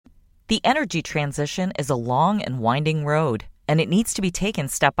The energy transition is a long and winding road, and it needs to be taken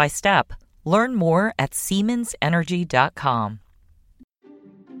step by step. Learn more at SiemensEnergy.com.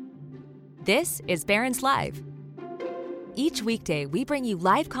 This is Barron's Live. Each weekday, we bring you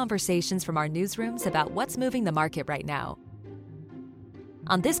live conversations from our newsrooms about what's moving the market right now.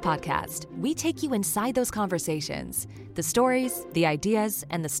 On this podcast, we take you inside those conversations, the stories, the ideas,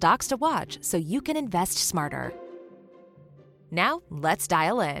 and the stocks to watch so you can invest smarter. Now, let's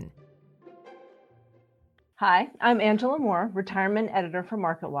dial in. Hi, I'm Angela Moore, retirement editor for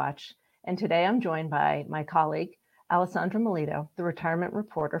MarketWatch, and today I'm joined by my colleague, Alessandra Melito, the retirement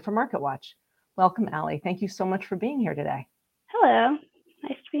reporter for MarketWatch. Welcome, Allie. Thank you so much for being here today. Hello.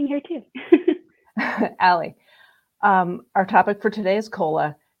 Nice being here too. Allie, our topic for today is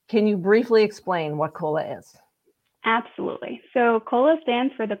COLA. Can you briefly explain what COLA is? Absolutely. So COLA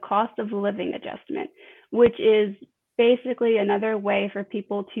stands for the cost of living adjustment, which is basically another way for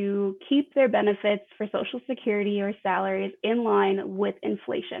people to keep their benefits for Social Security or salaries in line with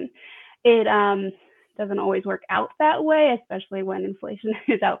inflation. It doesn't always work out that way, especially when inflation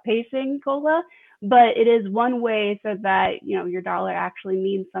is outpacing COLA, but it is one way so that, your dollar actually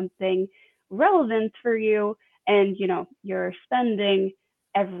means something relevant for you and, you're spending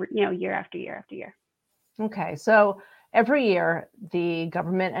every, year after year after year. Okay, so every year the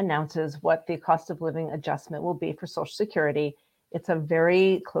government announces what the cost of living adjustment will be for Social Security. It's a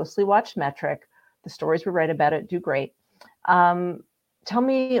very closely watched metric. The stories we write about it do great. Tell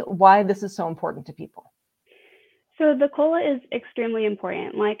me why this is so important to people. So the COLA is extremely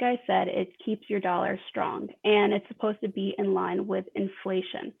important. Like I said, it keeps your dollar strong, and it's supposed to be in line with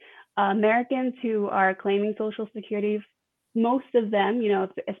inflation. Americans who are claiming Social Security, most of them,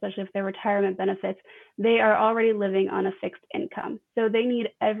 especially if they're retirement benefits, they are already living on a fixed income. So they need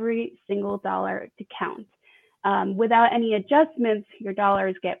every single dollar to count. Without any adjustments, your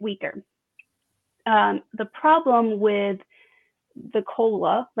dollars get weaker. The problem with the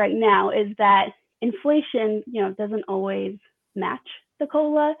COLA right now is that inflation, doesn't always match the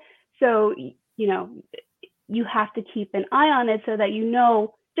COLA. So, you have to keep an eye on it so that you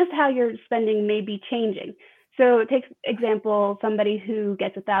know just how your spending may be changing. So take example, somebody who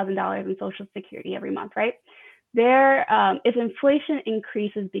gets $1,000 in Social Security every month, right? If inflation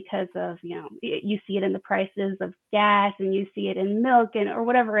increases because of, you see it in the prices of gas and you see it in milk or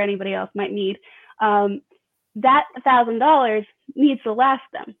whatever anybody else might need, that $1,000 needs to last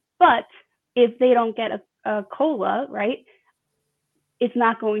them. But if they don't get a COLA, right, it's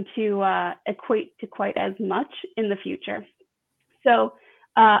not going to equate to quite as much in the future. So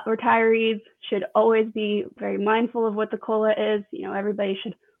retirees should always be very mindful of what the COLA is. Everybody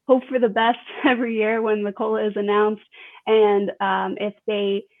should hope for the best every year when the COLA is announced. And if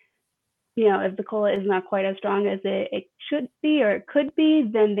the COLA is not quite as strong as it should be or it could be,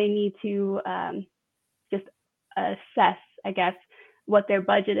 then they need to just assess, I guess, what their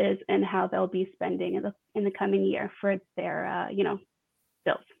budget is and how they'll be spending in the coming year for their,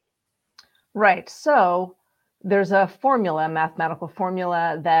 bills. Right. So there's a mathematical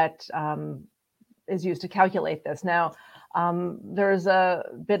formula that is used to calculate this. Now, there's a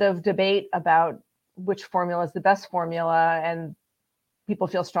bit of debate about which formula is the best formula, and people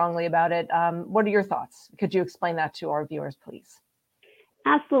feel strongly about it. What are your thoughts? Could you explain that to our viewers, please?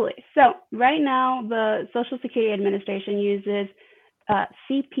 Absolutely. So right now, the Social Security Administration uses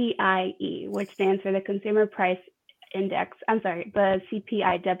CPIE, which stands for the Consumer Price Index. The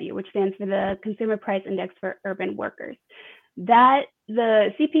CPIW, which stands for the Consumer Price Index for Urban Workers. The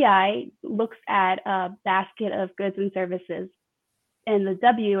CPI looks at a basket of goods and services, and the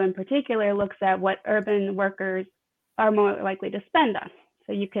W in particular looks at what urban workers are more likely to spend on.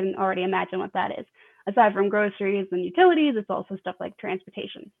 So you can already imagine what that is. Aside from groceries and utilities, it's also stuff like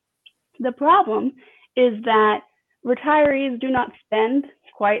transportation. The problem is that retirees do not spend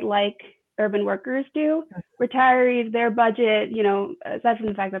quite like urban workers do. Retirees, their budget, aside from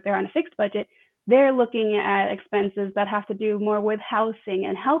the fact that they're on a fixed budget, they're looking at expenses that have to do more with housing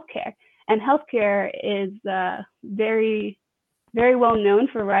and healthcare. And healthcare is very, very well known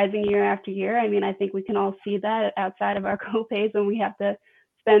for rising year after year. I mean, I think we can all see that outside of our co-pays when we have to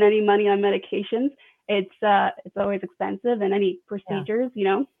spend any money on medications. It's always expensive, and any procedures,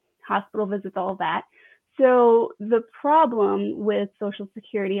 hospital visits, all of that. So the problem with Social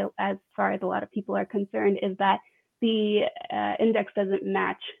Security, as far as a lot of people are concerned, is that the index doesn't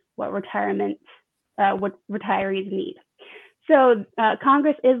match what retirees need. So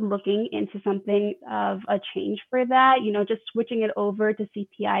Congress is looking into something of a change for that, just switching it over to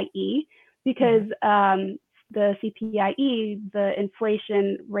CPIE, because the CPIE, the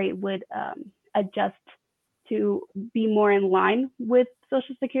inflation rate would adjust to be more in line with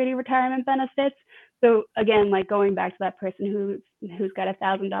Social Security retirement benefits. So again, like going back to that person who's got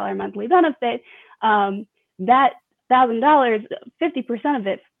 $1,000 monthly benefit, that $1,000, 50% of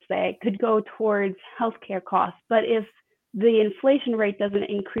it, say, could go towards healthcare costs. But if the inflation rate doesn't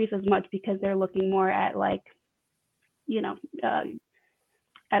increase as much because they're looking more at like,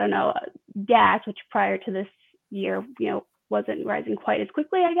 I don't know, gas, which prior to this year, wasn't rising quite as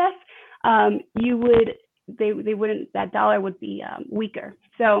quickly, I guess, they wouldn't, that dollar would be weaker.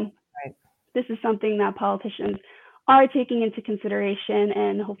 So Right. This is something that politicians are taking into consideration,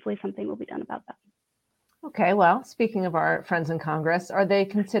 and hopefully something will be done about that. Okay, well, speaking of our friends in Congress, are they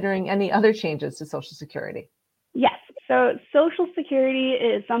considering any other changes to Social Security? Yes. So Social Security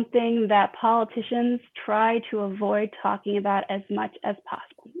is something that politicians try to avoid talking about as much as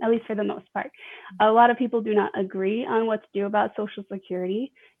possible, at least for the most part. A lot of people do not agree on what to do about Social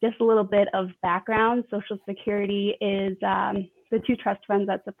Security. Just a little bit of background. Social Security is the two trust funds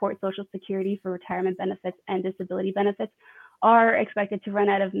that support Social Security for retirement benefits and disability benefits are expected to run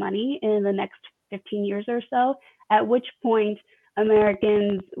out of money in the next 15 years or so, at which point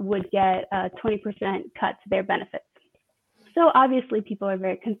Americans would get a 20% cut to their benefits. So obviously people are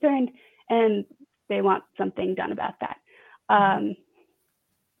very concerned and they want something done about that.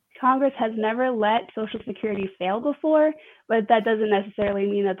 Congress has never let Social Security fail before, but that doesn't necessarily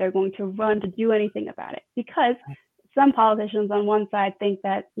mean that they're going to run to do anything about it, because some politicians on one side think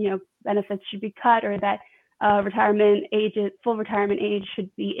that benefits should be cut, or that full retirement age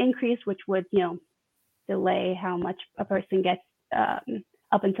should be increased, which would delay how much a person gets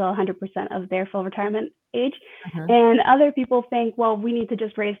up until 100% of their full retirement age. And other people think, well, we need to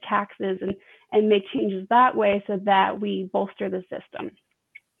just raise taxes and make changes that way so that we bolster the system.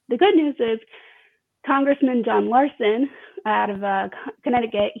 The good news is Congressman John Larson out of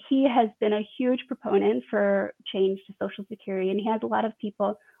Connecticut, he has been a huge proponent for change to Social Security, and he has a lot of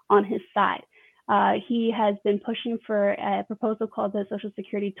people on his side. He has been pushing for a proposal called the Social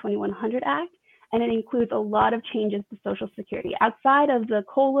Security 2100 Act, and it includes a lot of changes to Social Security. Outside of the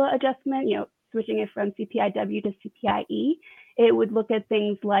COLA adjustment, switching it from CPIW to CPIE, it would look at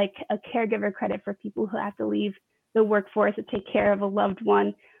things like a caregiver credit for people who have to leave the workforce to take care of a loved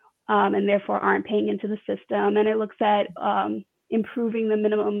one, and therefore aren't paying into the system. And it looks at improving the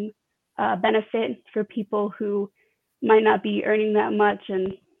minimum benefit for people who might not be earning that much,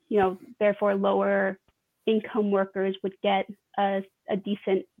 and therefore lower income workers would get a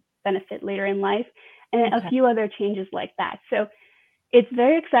decent benefit later in life, and a few other changes like that. So it's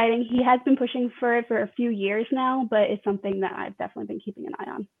very exciting. He has been pushing for it for a few years now, but it's something that I've definitely been keeping an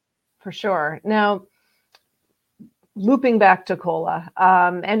eye on. For sure. Now, looping back to COLA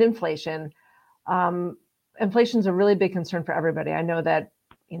and inflation, inflation's a really big concern for everybody. I know that,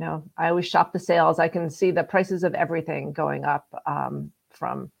 I always shop the sales. I can see the prices of everything going up,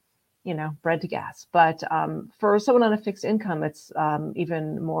 from bread to gas. But for someone on a fixed income, it's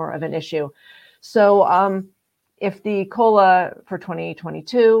even more of an issue. So if the COLA for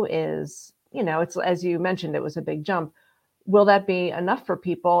 2022 is, it's, as you mentioned, it was a big jump, will that be enough for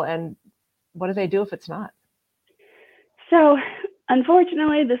people? And what do they do if it's not? So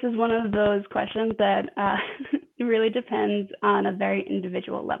unfortunately, this is one of those questions that it really depends on a very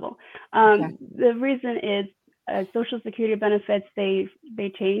individual level. The reason is Social Security benefits, they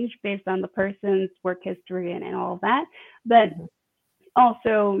change based on the person's work history and all of that. But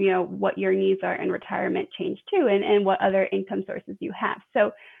also, what your needs are in retirement change too, and what other income sources you have.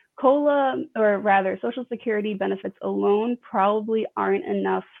 So COLA, or rather Social Security benefits alone, probably aren't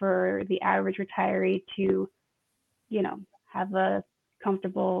enough for the average retiree to, have a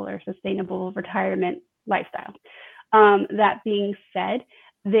comfortable or sustainable retirement lifestyle. That being said,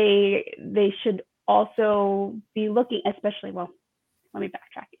 they should also be looking, especially, well, let me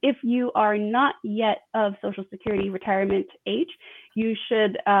backtrack. If you are not yet of Social Security retirement age, you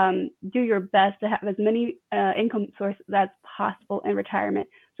should do your best to have as many income sources as possible in retirement,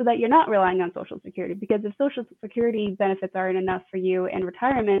 so that you're not relying on Social Security. Because if Social Security benefits aren't enough for you in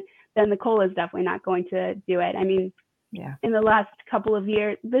retirement, then the COLA is definitely not going to do it. I mean, in the last couple of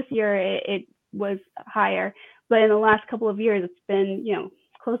years, this year it was higher, but in the last couple of years, it's been,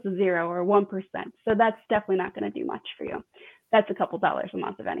 close to 0 or 1%. So that's definitely not going to do much for you. That's a couple dollars a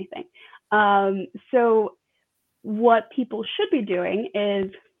month, if anything. So what people should be doing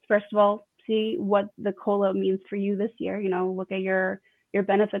is, first of all, see what the COLA means for you this year. Look at your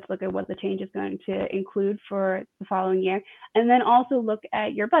benefits, look at what the change is going to include for the following year, and then also look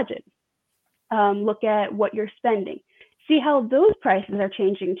at your budget. Look at what you're spending. See how those prices are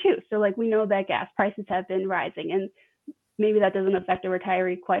changing too. So like, we know that gas prices have been rising, and maybe that doesn't affect a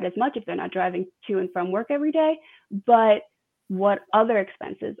retiree quite as much if they're not driving to and from work every day, but what other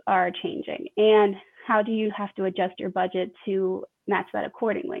expenses are changing, and how do you have to adjust your budget to match that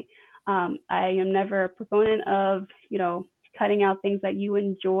accordingly? I am never a proponent of, cutting out things that you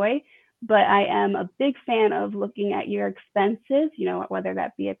enjoy, but I am a big fan of looking at your expenses, whether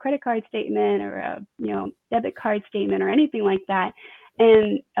that be a credit card statement or a, debit card statement or anything like that,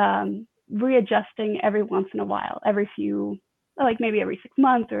 and readjusting every once in a while, maybe every 6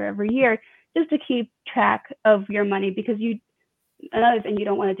 months or every year, just to keep track of your money, because another thing you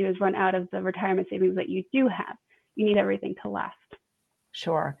don't want to do is run out of the retirement savings that you do have. You need everything to last.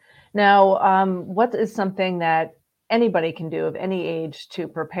 Sure. Now, what is something that anybody can do of any age to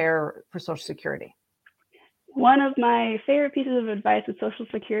prepare for Social Security? One of my favorite pieces of advice with Social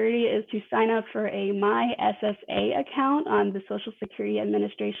Security is to sign up for a My SSA account on the Social Security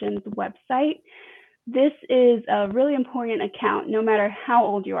Administration's website. This is a really important account, no matter how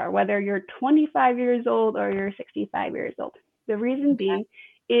old you are, whether you're 25 years old or you're 65 years old. The reason being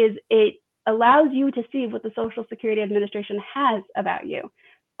is it allows you to see what the Social Security Administration has about you.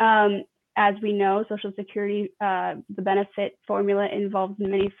 As we know, Social Security, the benefit formula involves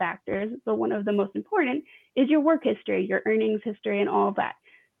many factors, but one of the most important is your work history, your earnings history, and all of that.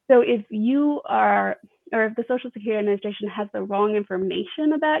 So if if the Social Security Administration has the wrong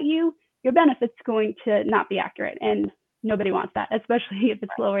information about you, your benefit's going to not be accurate, and nobody wants that, especially if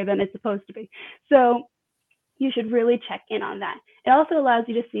it's lower than it's supposed to be. So you should really check in on that. It also allows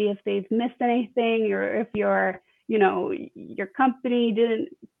you to see if they've missed anything, or if your company didn't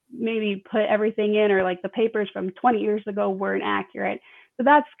maybe put everything in, or like the papers from 20 years ago weren't accurate. So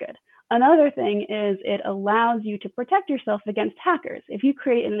that's good. Another thing is it allows you to protect yourself against hackers. If you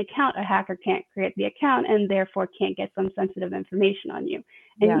create an account, a hacker can't create the account and therefore can't get some sensitive information on you.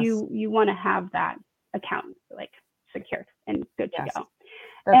 And Yes. you want to have that account secured and good to go.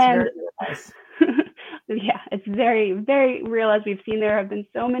 That's very nice. Yeah, it's very, very real. As we've seen, there have been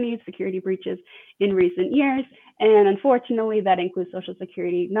so many security breaches in recent years. And unfortunately, that includes Social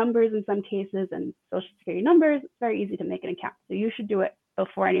Security numbers in some cases, and Social Security numbers, it's very easy to make an account. So you should do it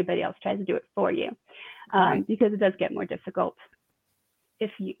before anybody else tries to do it for you, because it does get more difficult if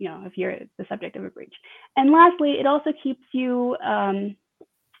you're the subject of a breach. And lastly, it also keeps you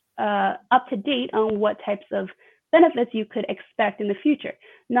up to date on what types of benefits you could expect in the future.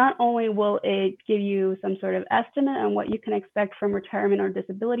 Not only will it give you some sort of estimate on what you can expect from retirement or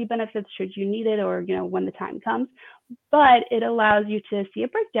disability benefits should you need it, or when the time comes, but it allows you to see a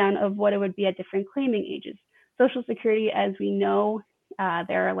breakdown of what it would be at different claiming ages. Social Security, as we know,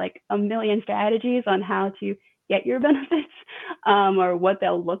 there are like a million strategies on how to get your benefits, or what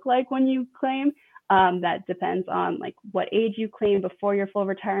they'll look like when you claim. That depends on what age you claim before your full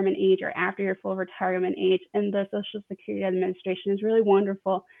retirement age or after your full retirement age. And the Social Security Administration is really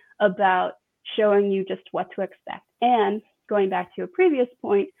wonderful about showing you just what to expect. And going back to a previous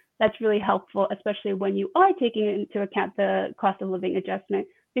point, that's really helpful, especially when you are taking into account the cost of living adjustment,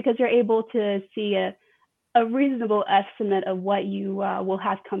 because you're able to see a reasonable estimate of what you will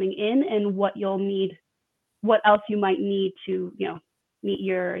have coming in and what you'll need, what else you might need to meet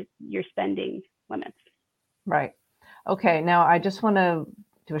your spending limits. Right. Okay. Now, I just want to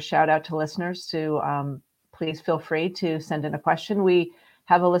do a shout out to listeners to please feel free to send in a question. We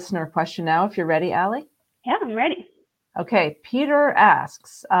have a listener question now. If you're ready, Allie. Yeah, I'm ready. Okay. Peter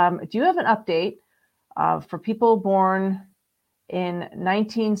asks, do you have an update for people born in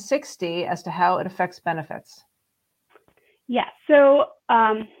 1960 as to how it affects benefits? Yeah. So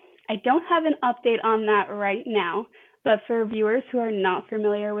I don't have an update on that right now. But for viewers who are not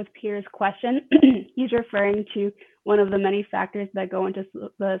familiar with Peter's question, he's referring to one of the many factors that go into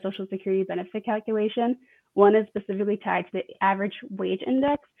the Social Security benefit calculation. One is specifically tied to the average wage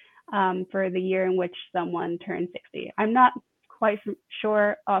index for the year in which someone turned 60. I'm not quite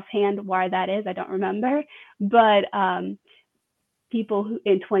sure offhand why that is. I don't remember. But people who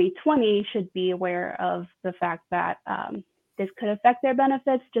in 2020 should be aware of the fact that this could affect their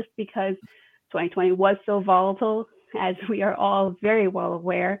benefits, just because 2020 was so volatile. As we are all very well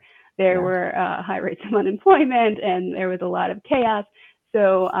aware, there were high rates of unemployment and there was a lot of chaos.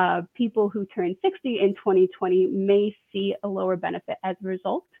 So people who turn 60 in 2020 may see a lower benefit as a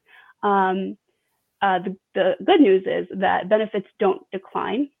result. The good news is that benefits don't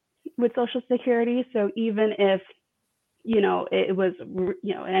decline with Social Security. So even if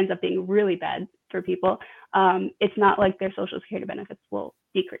it ends up being really bad for people, it's not like their Social Security benefits will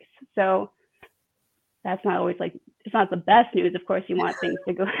decrease. So that's not always it's not the best news. Of course, you want things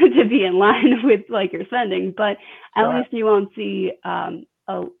to go to be in line with your spending, but at least you won't see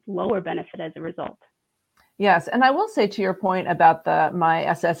a lower benefit as a result. Yes, and I will say to your point about my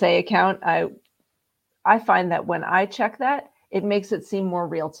SSA account, I find that when I check that, it makes it seem more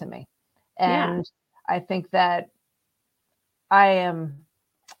real to me. And I think that I am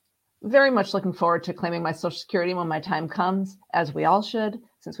very much looking forward to claiming my Social Security when my time comes, as we all should,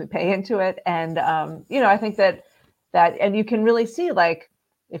 since we pay into it. And I think that and you can really see, like,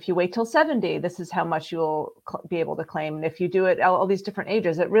 if you wait till 70, this is how much you'll be able to claim. And if you do it at all these different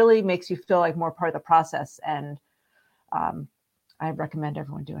ages, it really makes you feel like more part of the process. And I recommend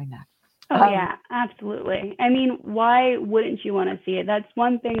everyone doing that. Oh, yeah, absolutely. I mean, why wouldn't you want to see it? That's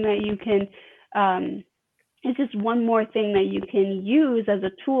one thing that you can, it's just one more thing that you can use as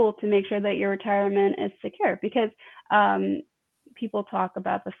a tool to make sure that your retirement is secure, because people talk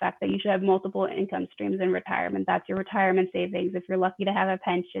about the fact that you should have multiple income streams in retirement. That's your retirement savings. If you're lucky to have a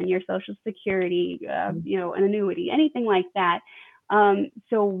pension, your Social Security, an annuity, anything like that.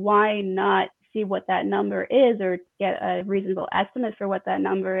 So why not see what that number is, or get a reasonable estimate for what that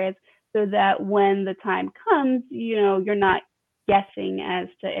number is, so that when the time comes, you're not guessing as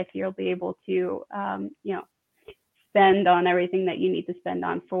to if you'll be able to, spend on everything that you need to spend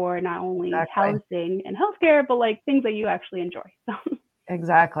on for not only housing and healthcare, but like things that you actually enjoy.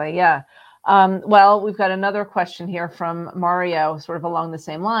 Exactly. Yeah. Well, we've got another question here from Mario, sort of along the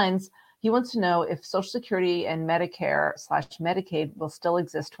same lines. He wants to know if Social Security and Medicare/Medicaid will still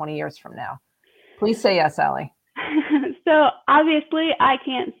exist 20 years from now. Please say yes, Allie. So obviously I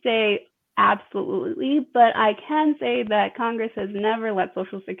can't say absolutely, but I can say that Congress has never let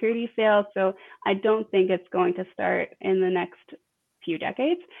Social Security fail. So I don't think it's going to start in the next few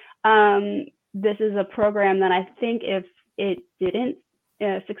decades. This is a program that I think if it didn't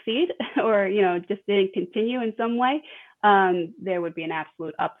succeed, or, just didn't continue in some way, there would be an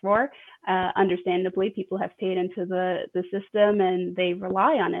absolute uproar. Understandably, people have paid into the system and they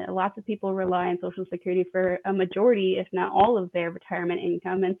rely on it. Lots of people rely on Social Security for a majority, if not all, of their retirement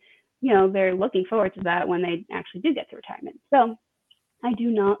income. And, they're looking forward to that when they actually do get to retirement. So I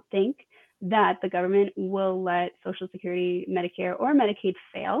do not think that the government will let Social Security, Medicare, or Medicaid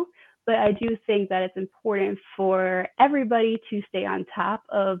fail. But I do think that it's important for everybody to stay on top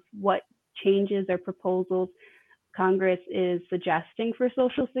of what changes or proposals Congress is suggesting for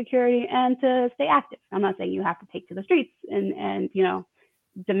Social Security, and to stay active. I'm not saying you have to take to the streets and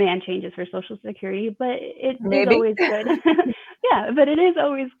demand changes for Social Security, but it is always good. Yeah, but it is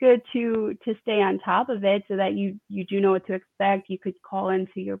always good to stay on top of it, so that you do know what to expect. You could call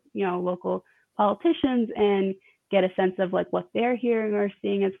into your local politicians and get a sense of like what they're hearing or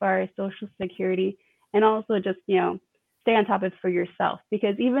seeing as far as Social Security, and also just stay on top of it for yourself,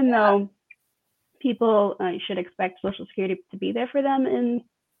 because even though people should expect Social Security to be there for them in,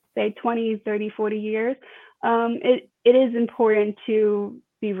 say, 20, 30, 40 years, it is important to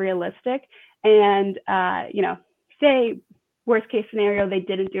be realistic and, say worst case scenario, they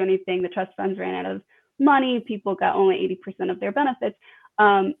didn't do anything, the trust funds ran out of money, people got only 80% of their benefits.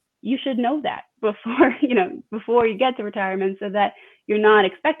 You should know that before you get to retirement, so that you're not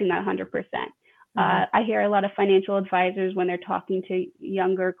expecting that 100%. I hear a lot of financial advisors when they're talking to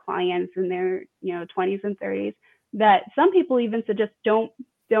younger clients in their 20s and 30s, that some people even suggest don't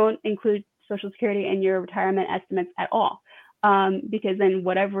include Social Security in your retirement estimates at all, because then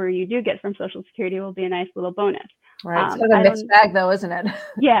whatever you do get from Social Security will be a nice little bonus. Right. It's a mixed bag, though, isn't it?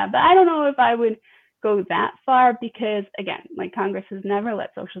 Yeah, but I don't know if I would go that far, because again, like, Congress has never let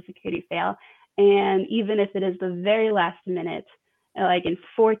Social Security fail, and even if it is the very last minute, like in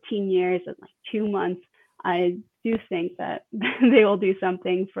 14 years and like 2 months, I do think that they will do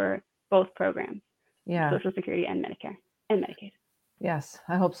something for both programs, Social Security and Medicare and Medicaid. Yes,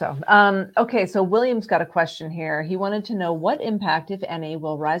 I hope so. Okay, so William's got a question here. He wanted to know what impact, if any,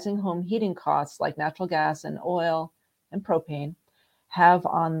 will rising home heating costs like natural gas and oil and propane have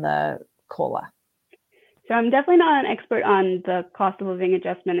on the COLA? So I'm definitely not an expert on the cost of living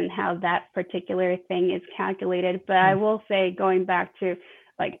adjustment and how that particular thing is calculated, but I will say, going back to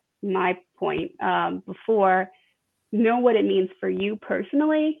like my point before, know what it means for you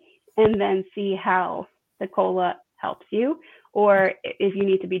personally, and then see how the COLA helps you, or if you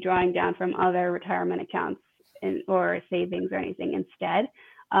need to be drawing down from other retirement accounts or savings or anything instead.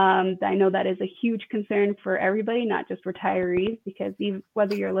 I know that is a huge concern for everybody, not just retirees, because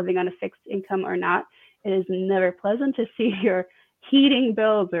whether you're living on a fixed income or not, it is never pleasant to see your heating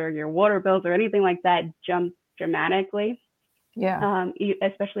bills or your water bills or anything like that jump dramatically. Yeah.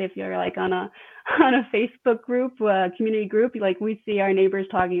 Especially if you're like on a Facebook group, community group, like we see our neighbors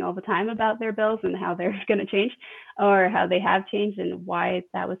talking all the time about their bills and how they're going to change, or how they have changed, and why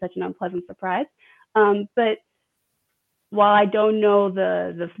that was such an unpleasant surprise. But while I don't know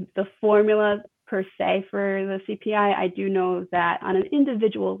the formula per se for the CPI. I do know that on an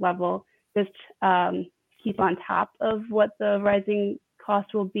individual level, just keep on top of what the rising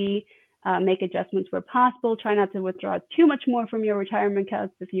cost will be, make adjustments where possible, try not to withdraw too much more from your retirement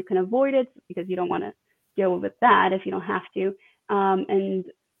accounts if you can avoid it, because you don't want to deal with that if you don't have to, and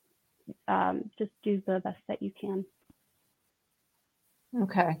just do the best that you can.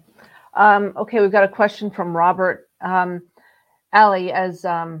 Okay. Okay, we've got a question from Robert. Allie, as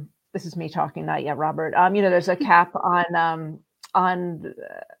this is me talking, not yet, Robert. There's a cap on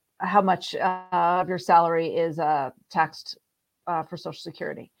how much of your salary is taxed for Social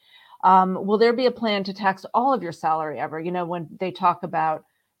Security. Will there be a plan to tax all of your salary ever? When they talk about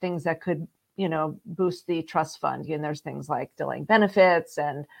things that could, boost the trust fund, there's things like delaying benefits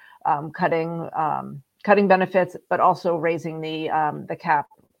and cutting benefits, but also raising the cap.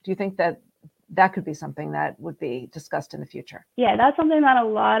 Do you think that could be something that would be discussed in the future? Yeah, that's something that a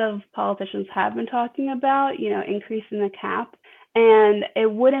lot of politicians have been talking about, increasing the cap. And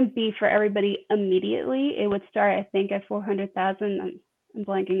it wouldn't be for everybody immediately. It would start, I think, at 400,000. I'm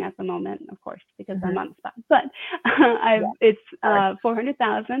blanking at the moment, of course, because I'm on the spot. But it's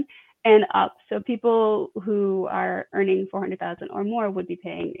 400,000 and up. So people who are earning 400,000 or more would be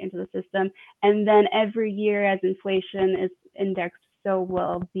paying into the system. And then every year, as inflation is indexed, so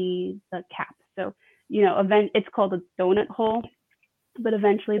will be the cap. So, it's called a donut hole, but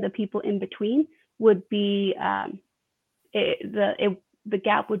eventually the people in between would be, the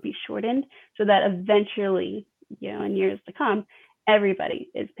gap would be shortened so that eventually, in years to come, everybody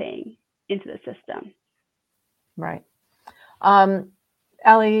is paying into the system. Right.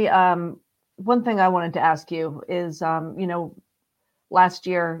 Allie, one thing I wanted to ask you is, last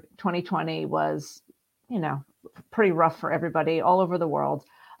year, 2020 was, pretty rough for everybody all over the world.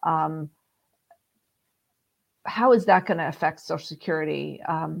 How is that going to affect Social Security,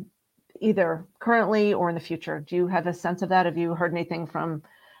 either currently or in the future? Do you have a sense of that? Have you heard anything from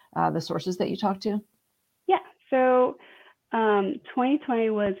the sources that you talked to? Yeah. So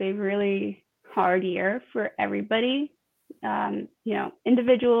 2020 was a really hard year for everybody.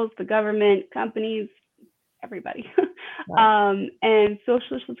 Individuals, the government, companies, everybody. Right. And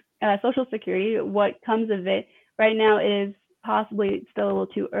Social Security, what comes of it right now is possibly still a little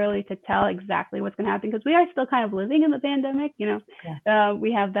too early to tell exactly what's going to happen, because we are still kind of living in the pandemic.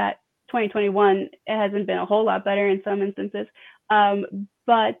 We have that 2021. It hasn't been a whole lot better in some instances.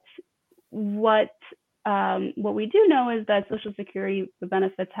 But what we do know is that Social Security, the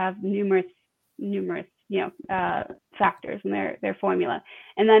benefits have numerous factors in their formula,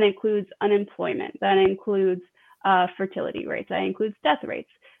 and that includes unemployment, that includes fertility rates, that includes death rates.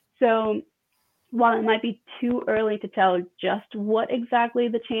 So while it might be too early to tell just what exactly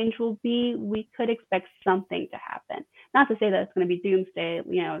the change will be, we could expect something to happen. Not to say that it's going to be doomsday,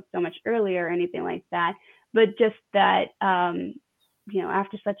 so much earlier or anything like that, but just that,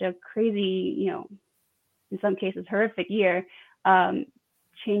 after such a crazy, in some cases horrific year,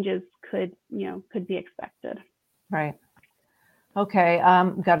 changes could be expected. Right. Okay.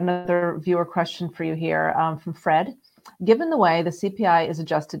 We've got another viewer question for you here from Fred. Given the way the CPI is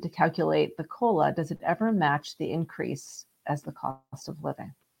adjusted to calculate the COLA, does it ever match the increase as the cost of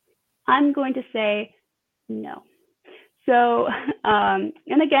living? I'm going to say no. So, and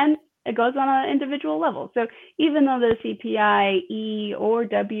again, it goes on an individual level. So even though the CPI E or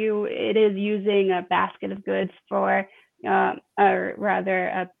W, it is using a basket of goods for, or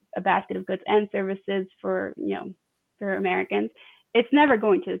rather a basket of goods and services for Americans, it's never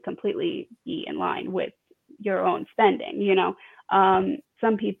going to completely be in line with your own spending.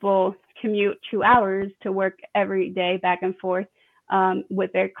 Some people commute 2 hours to work every day back and forth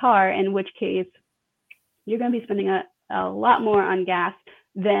with their car, in which case you're going to be spending a lot more on gas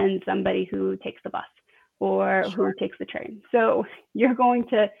than somebody who takes the bus or who takes the train. So your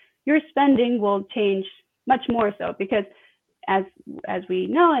spending will change much more so, because as we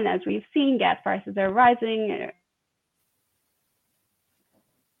know and as we've seen, gas prices are rising.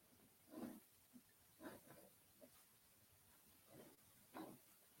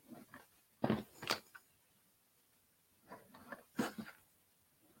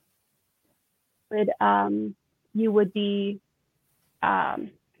 You would be,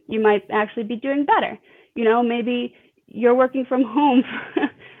 you might actually be doing better. Maybe you're working from home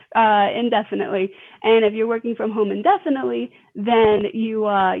indefinitely, and if you're working from home indefinitely, then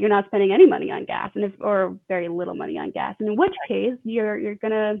you're not spending any money on gas, or very little money on gas. And in which case,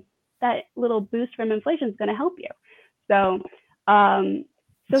 that little boost from inflation is gonna help you. So no,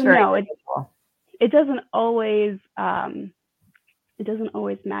 it doesn't always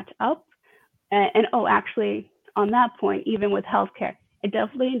match up. And actually, on that point, even with healthcare, it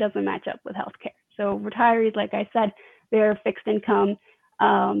definitely doesn't match up with healthcare. So retirees, like I said, they're fixed income.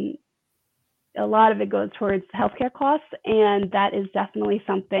 A lot of it goes towards healthcare costs, and that is definitely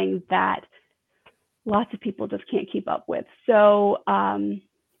something that lots of people just can't keep up with. So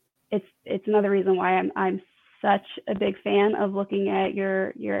it's another reason why I'm such a big fan of looking at your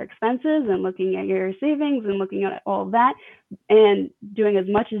expenses and looking at your savings and looking at all of that and doing as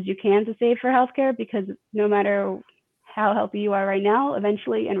much as you can to save for healthcare, because no matter how healthy you are right now,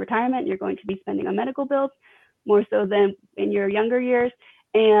 eventually in retirement, you're going to be spending on medical bills more so than in your younger years.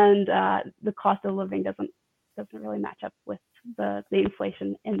 And the cost of living doesn't really match up with the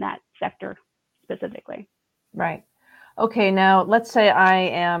inflation in that sector specifically. Right. Okay. Now, let's say I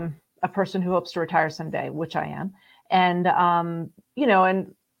am a person who hopes to retire someday, which I am. And,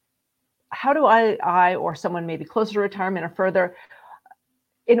 and how do I or someone maybe closer to retirement or further,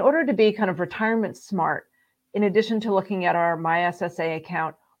 in order to be kind of retirement smart, in addition to looking at our MySSA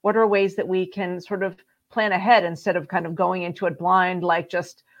account, what are ways that we can sort of plan ahead instead of kind of going into it blind, like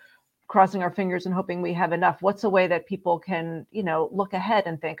just crossing our fingers and hoping we have enough? What's a way that people can, look ahead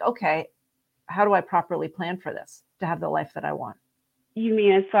and think, okay, how do I properly plan for this to have the life that I want? You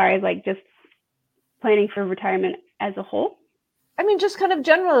mean as far as like just planning for retirement as a whole? I mean, just kind of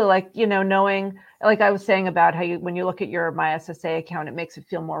generally, like, knowing, like I was saying about how when you look at your MySSA account, it makes it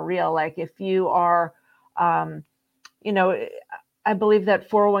feel more real. Like if you are, I believe that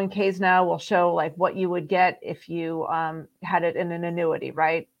 401ks now will show like what you would get if you had it in an annuity,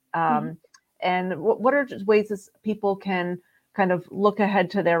 right? And what are just ways that people can kind of look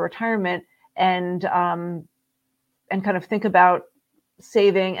ahead to their retirement and kind of think about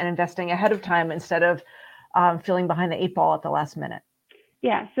saving and investing ahead of time instead of feeling behind the 8 ball at the last minute?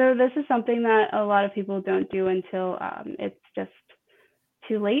 Yeah, so this is something that a lot of people don't do until it's just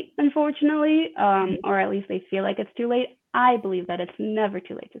too late, unfortunately, or at least they feel like it's too late. I believe that it's never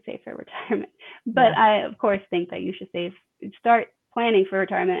too late to save for retirement. But I, of course, think that you should start planning for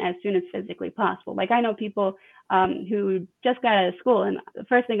retirement as soon as physically possible. Like I know people who just got out of school, and the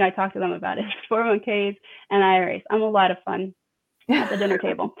first thing I talk to them about is 401ks and IRAs. I'm a lot of fun at the dinner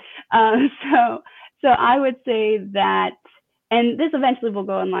table. So I would say that, and this eventually will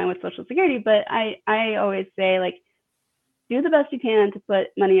go in line with Social Security, but I always say, like, do the best you can to put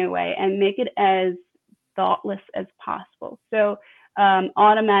money away and make it as thoughtless as possible. So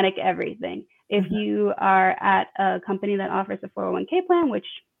automatic everything. If you are at a company that offers a 401k plan, which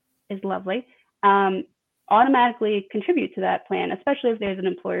is lovely, automatically contribute to that plan, especially if there's an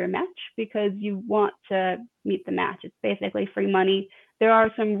employer match, because you want to meet the match. It's basically free money. There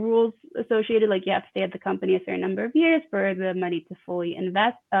are some rules associated, like you have to stay at the company a certain number of years for the money to fully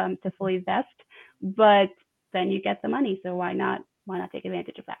vest, but then you get the money. So why not take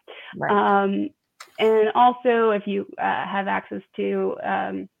advantage of that? Right. And also, if you have access to,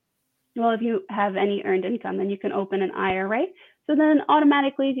 if you have any earned income, then you can open an IRA. So then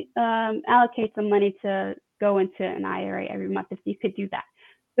automatically allocate some money to go into an IRA every month if you could do that.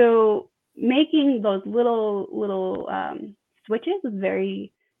 So making those little switches is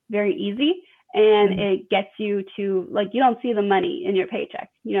very, very easy. And it gets you to, like, you don't see the money in your paycheck.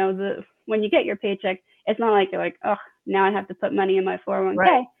 When you get your paycheck, it's not like you're like, oh, now I have to put money in my 401k.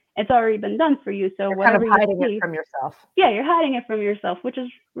 Right. It's already been done for you. So you're whatever kind of hiding you see, it from yourself. Yeah, you're hiding it from yourself, which is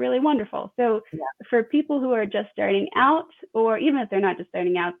really wonderful. So for people who are just starting out, or even if they're not just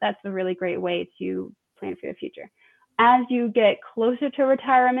starting out, that's a really great way to plan for the future. As you get closer to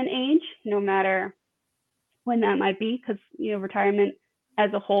retirement age, no matter when that might be, because retirement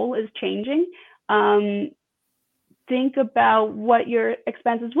as a whole is changing, think about what your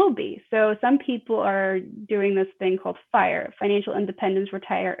expenses will be. So some people are doing this thing called FIRE, Financial Independence,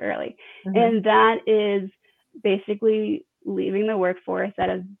 Retire Early. And that is basically leaving the workforce at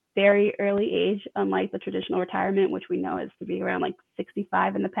a very early age, unlike the traditional retirement, which we know is to be around like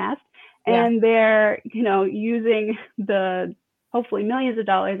 65 in the past. And they're, using the hopefully millions of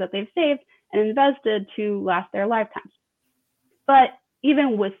dollars that they've saved and invested to last their lifetimes. But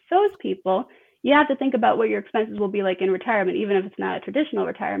even with those people, you have to think about what your expenses will be like in retirement, even if it's not a traditional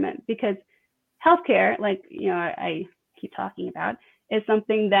retirement, because healthcare, like, I keep talking about, is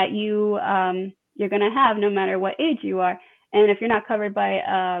something that you're going to have no matter what age you are. And if you're not covered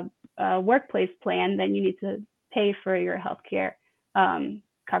by a workplace plan, then you need to pay for your healthcare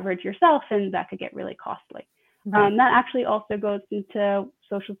coverage yourself, and that could get really costly. Right. That actually also goes into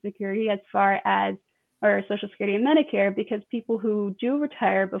Social Security or Social Security and Medicare, because people who do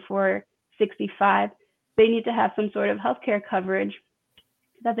retire before 65, they need to have some sort of healthcare coverage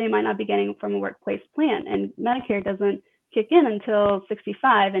that they might not be getting from a workplace plan. And Medicare doesn't kick in until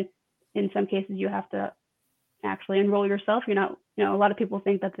 65. And in some cases, you have to actually enroll yourself. You're not, a lot of people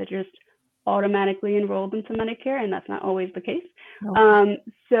think that they're just automatically enrolled into Medicare, and that's not always the case. Okay.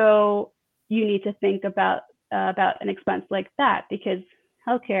 So you need to think about an expense like that, because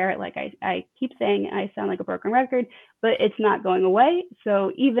healthcare, like I keep saying, I sound like a broken record, but it's not going away.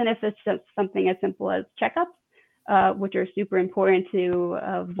 So even if it's just something as simple as checkups, which are super important to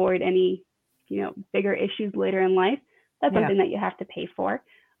avoid any, bigger issues later in life, that's something that you have to pay for.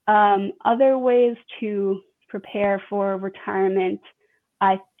 Other ways to prepare for retirement,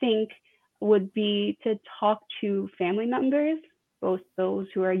 I think, would be to talk to family members, both those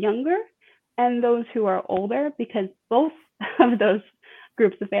who are younger and those who are older, because both of those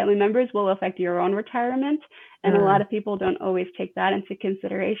groups of family members will affect your own retirement. And a lot of people don't always take that into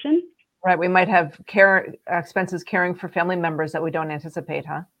consideration. Right. We might have expenses caring for family members that we don't anticipate,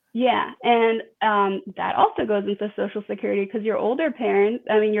 huh? Yeah. And that also goes into Social Security, because your older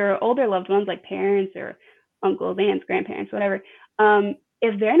loved ones, like parents or uncles, aunts, grandparents, whatever,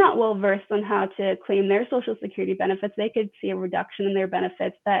 if they're not well versed on how to claim their Social Security benefits, they could see a reduction in their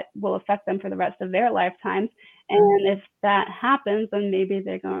benefits that will affect them for the rest of their lifetimes. And if that happens, then maybe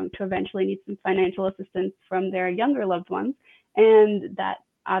they're going to eventually need some financial assistance from their younger loved ones. And that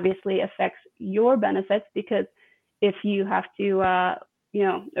obviously affects your benefits, because if you have to, or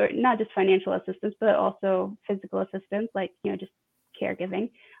not just financial assistance, but also physical assistance, like, just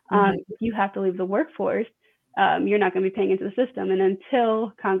caregiving, if you have to leave the workforce, you're not going to be paying into the system. And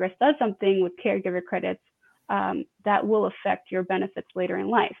until Congress does something with caregiver credits, that will affect your benefits later in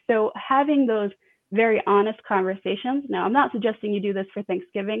life. So having those very honest conversations. Now, I'm not suggesting you do this for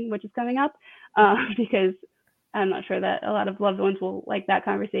Thanksgiving, which is coming up, because I'm not sure that a lot of loved ones will like that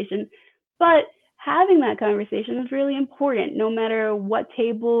conversation. But having that conversation is really important, no matter what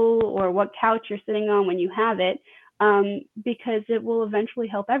table or what couch you're sitting on when you have it, because it will eventually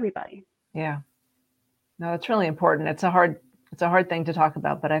help everybody. Yeah. No, it's really important. It's a hard thing to talk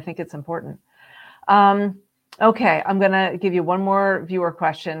about, but I think it's important. Okay, I'm going to give you one more viewer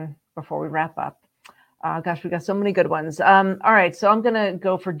question before we wrap up. Gosh, we got so many good ones. All right, so I'm going to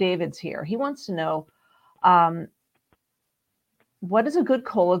go for David's here. He wants to know, what is a good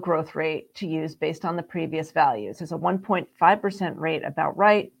COLA growth rate to use based on the previous values? Is a 1.5% rate about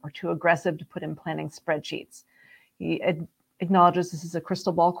right, or too aggressive to put in planning spreadsheets? He acknowledges this is a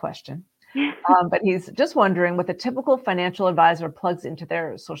crystal ball question. But he's just wondering what the typical financial advisor plugs into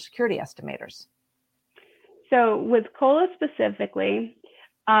their Social Security estimators. So with COLA specifically,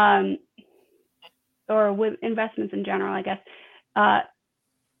 or with investments in general, I guess,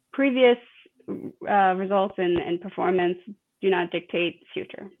 previous results and performance do not dictate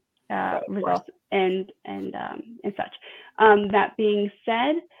future results and such. That being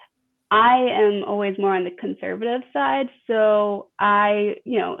said, I am always more on the conservative side. So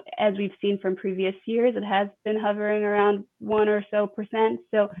as we've seen from previous years, it has been hovering around 1% or so.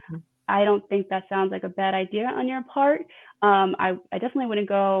 So I don't think that sounds like a bad idea on your part. I definitely wouldn't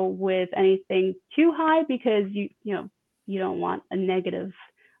go with anything too high, because you don't want a negative,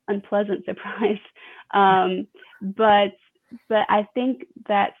 unpleasant surprise. But I think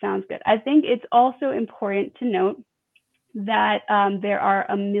that sounds good. I think it's also important to note that there are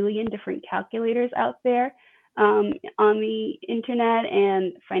a million different calculators out there on the internet,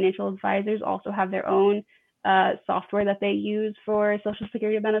 and financial advisors also have their own software that they use for Social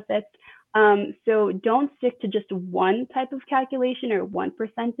Security benefits. So don't stick to just one type of calculation or one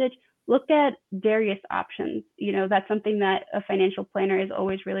percentage. Look at various options. That's something that a financial planner is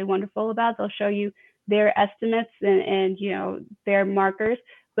always really wonderful about. They'll show you their estimates and their markers,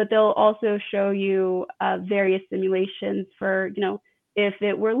 but they'll also show you various simulations for, if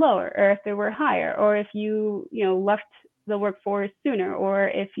it were lower or if it were higher, or if you, left the workforce sooner, or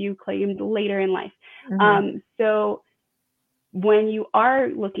if you claimed later in life. So when you are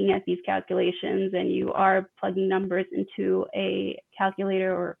looking at these calculations and you are plugging numbers into a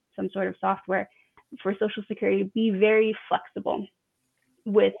calculator or some sort of software for Social Security, be very flexible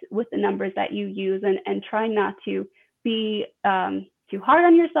with the numbers that you use, and try not to be too hard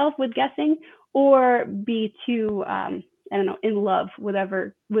on yourself with guessing, or be too in love with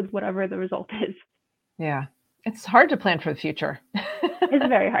whatever the result is. Yeah, it's hard to plan for the future. It's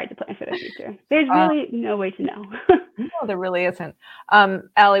very hard to plan for the future. There's really no way to know. No, there really isn't.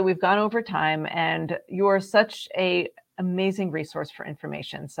 Allie, we've gone over time, and you're such a amazing resource for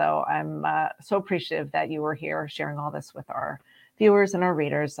information. So I'm so appreciative that you were here sharing all this with our viewers and our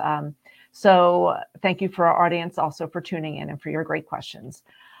readers. So thank you for our audience also for tuning in and for your great questions.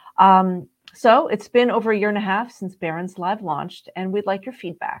 So it's been over 1.5 years since Barron's Live launched, and we'd like your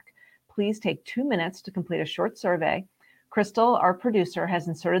feedback. Please take 2 minutes to complete a short survey. Crystal, our producer, has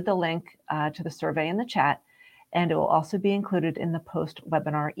inserted the link to the survey in the chat, and it will also be included in the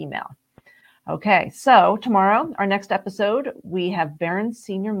post-webinar email. Okay, so tomorrow, our next episode, we have Barron's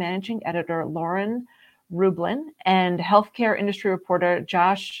Senior Managing Editor Lauren Rublin and healthcare industry reporter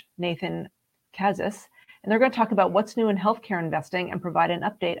Josh Nathan Kazis. And they're going to talk about what's new in healthcare investing and provide an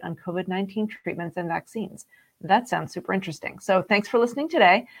update on COVID-19 treatments and vaccines. That sounds super interesting. So thanks for listening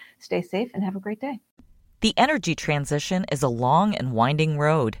today. Stay safe and have a great day. The energy transition is a long and winding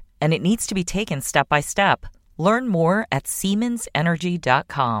road, and it needs to be taken step by step. Learn more at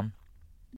SiemensEnergy.com.